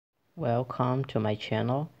Welcome to my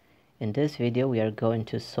channel. In this video we are going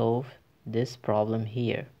to solve this problem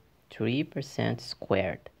here, 3%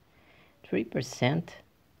 squared. 3%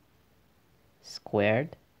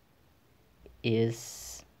 squared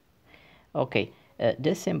is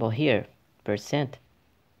this symbol here, percent,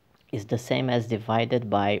 is the same as divided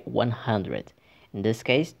by 100. In this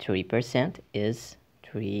case 3% is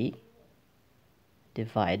 3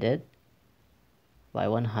 divided by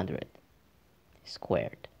 100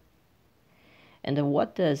 squared. And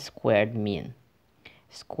what does squared mean?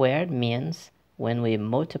 Squared means when we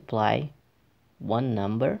multiply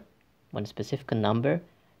one specific number,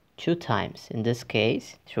 2 times. In this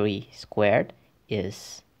case, 3 squared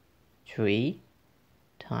is 3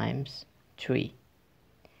 times 3.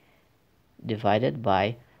 Divided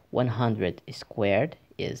by 100 squared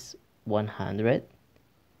is 100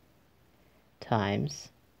 times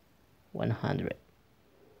 100.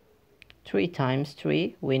 3 times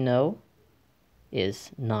 3 we know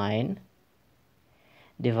is 9,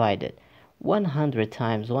 divided 100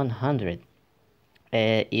 times 100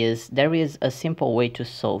 there is a simple way to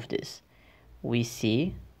solve this. We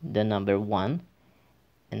see the number 1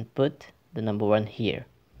 and put the number 1 here,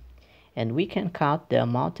 and we can count the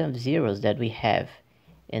amount of zeros that we have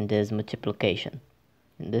in this multiplication.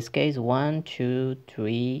 In this case 1, 2,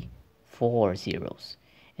 3, 4 zeros,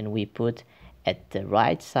 and we put at the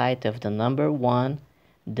right side of the number 1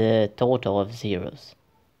 the total of zeros.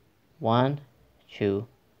 1, 2,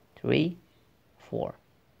 3, 4.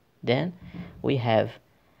 Then we have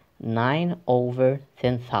 9 over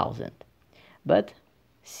 10,000. But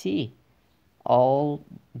see, all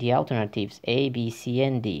the alternatives A, B, C,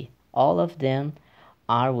 and D, all of them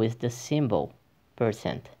are with the symbol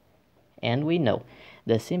percent. And we know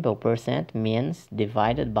the symbol percent means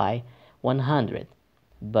divided by 100.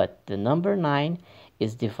 But the number 9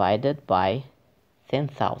 is divided by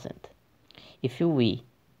 10,000. If we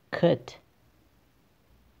cut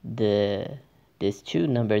these two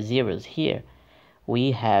number zeros here,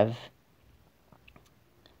 we have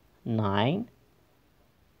 9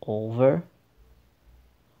 over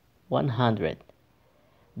 100.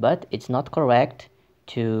 But it's not correct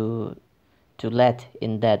to let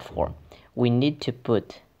in that form. We need to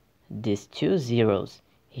put these 2 zeros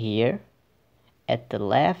here at the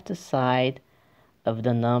left side of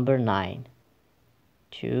the number 9.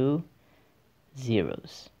 2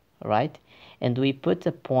 zeros, right? And we put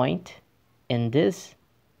a point in this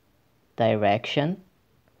direction.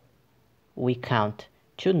 We count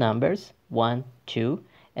 2 numbers, 1, 2,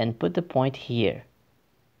 and put the point here.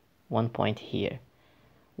 1 point here.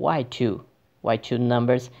 Why 2? Why 2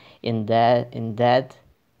 numbers in that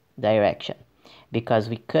direction? Because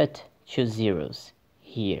we cut 2 zeros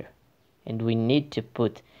here, and we need to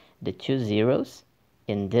put the 2 zeros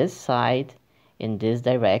in this side, in this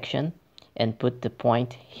direction, and put the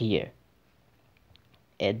point here.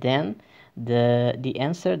 And then the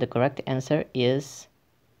correct answer is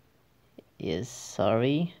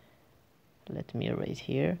let me erase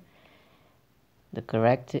here. The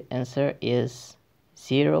correct answer is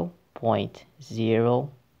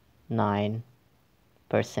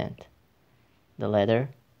 0.09%. The letter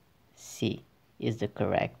C is the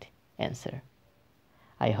correct answer.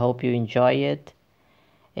 I hope you enjoy it,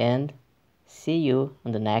 and see you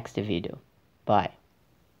on the next video. Bye.